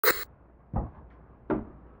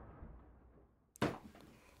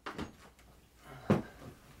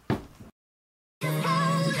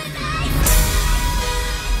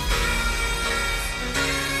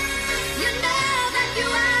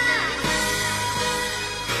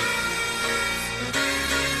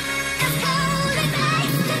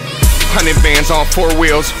100 bands on 4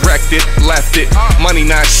 wheels, wrecked it, left it. Money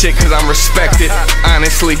not shit cause I'm respected,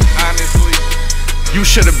 honestly. You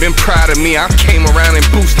should have been proud of me. I came around and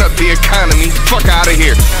boosted up the economy. Fuck out of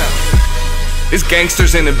here. It's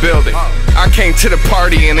gangsters in the building. I came to the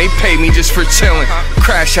party and they paid me just for chilling.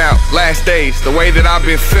 Crash out, last days, the way that I've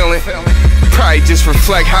been feeling. Probably just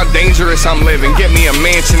reflect how dangerous I'm living. Get me a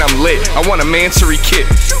mansion, I'm lit. I want a Mansory kit.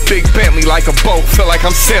 Big Bentley like a boat, feel like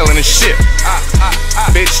I'm sailing a ship.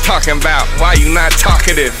 Bitch talking about why you not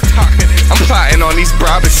talkative. I'm plotting on these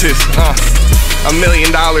Brabusses. $1 million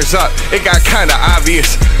up, it got kinda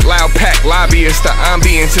obvious. Loud pack lobbyists, the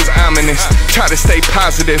ambience is ominous. Try to stay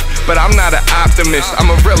positive, but I'm not an optimist. I'm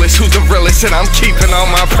a realist who's the realest, and I'm keeping all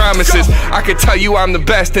my promises. I could tell you I'm the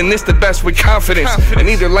best, and this the best with confidence. In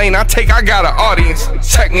either lane I take, I got an audience.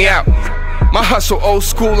 Check me out. My hustle old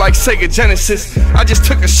school like Sega Genesis. I just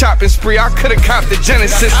took a shopping spree, I could've copped the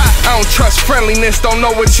Genesis. I don't trust friendliness, don't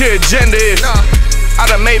know what your agenda is. I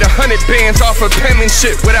done made 100 bands off of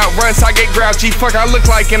penmanship. Without runs, I get grouchy, fuck I look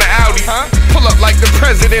like an Audi. Pull up like the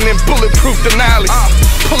president in bulletproof Denali.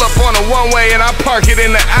 Pull up on a one-way and I park it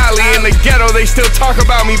in the alley. In the ghetto, they still talk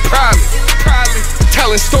about me proudly.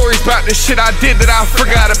 Telling stories about the shit I did that I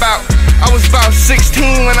forgot about. I was about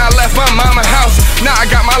 16 when I left my mama house. Now I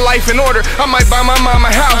got my life in order, I might buy my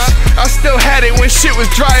mama house. I still had it when shit was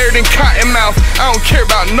drier than cotton mouth. I don't care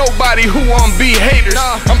about nobody who wanna be haters.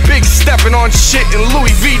 I'm big stepping on shit in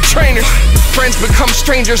Louis V trainers. Friends become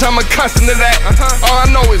strangers, I'm accustomed to that. All I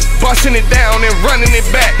know is busting it down and running it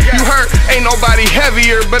back. You heard, ain't nobody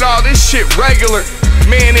heavier, but all this shit regular.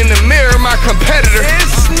 Man in the mirror, my competitor.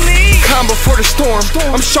 Calm before the storm,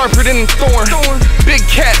 I'm sharper than a thorn. Big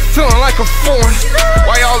cat feeling like a foreign.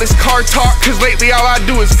 Why all this car talk? Cause lately all I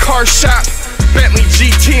do is car shop. Bentley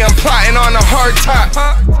GT, I'm plotting on a hard top.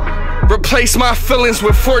 Replace my feelings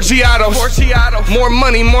with Forgiatos. More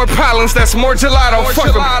money, more problems, that's more gelato.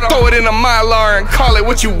 Fuck em, throw it in a Mylar and call it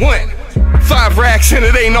what you want. 5 racks and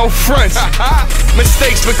it ain't no fronts.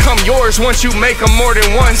 Mistakes become yours once you make them more than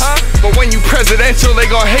once. But when you presidential, they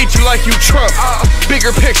gon' hate you like you Trump.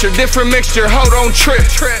 Bigger picture, different mixture, hold on trip.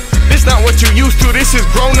 This not what you used to, this is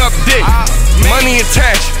grown up dick. Money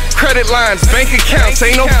attached, credit lines, bank accounts.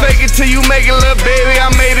 Ain't no fake it till you make it, little baby,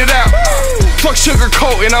 I made it out. Fuck sugar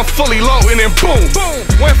coating, I'm fully loading and boom.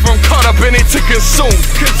 Went from caught up in it to consume.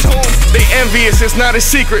 They envious, it's not a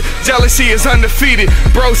secret. Jealousy is undefeated.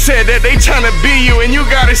 Bro said that they tryna be you and you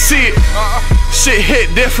gotta see it. Shit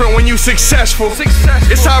hit different when you successful.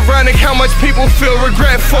 It's ironic how much people feel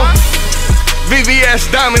regretful. VVS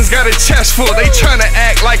Diamonds got a chest full. They tryna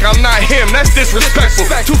act like I'm not him, that's disrespectful.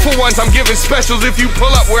 2 for 1s, I'm giving specials if you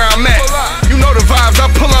pull up where I'm at. You know the vibes, I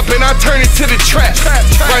pull up and I turn it to the trap.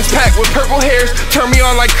 Runs packed with purple hairs, turn me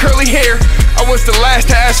on like curly hair. I was the last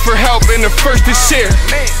to ask for help and the first to share.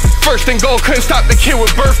 First and goal, couldn't stop the kid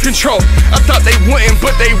with birth control. I thought they wouldn't,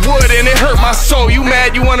 but they would, and it hurt my soul. You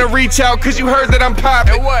mad you wanna reach out cause you heard that I'm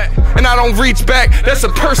poppin', and I don't reach back, that's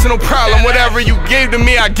a personal problem. Whatever you gave to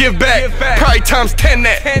me, I give back. Probably times 10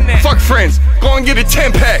 that. Fuck friends, go and get a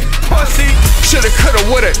 10-pack. Shoulda, coulda,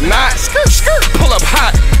 woulda, not. Skirt, pull up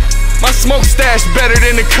hot. My smoke stash better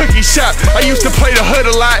than the cookie shop. I used to play the hood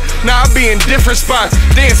a lot, now I be in different spots.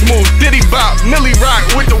 Dance moves, diddy bop, Millie rock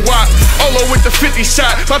with the wop. Olo with the 50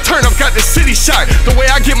 shot, my turn up got the city shot. The way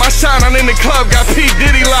I get my shine on in the club got P.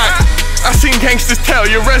 Diddy locked. I seen gangsters tell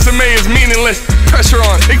your resume is meaningless. Pressure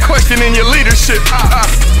on, they questioning your leadership.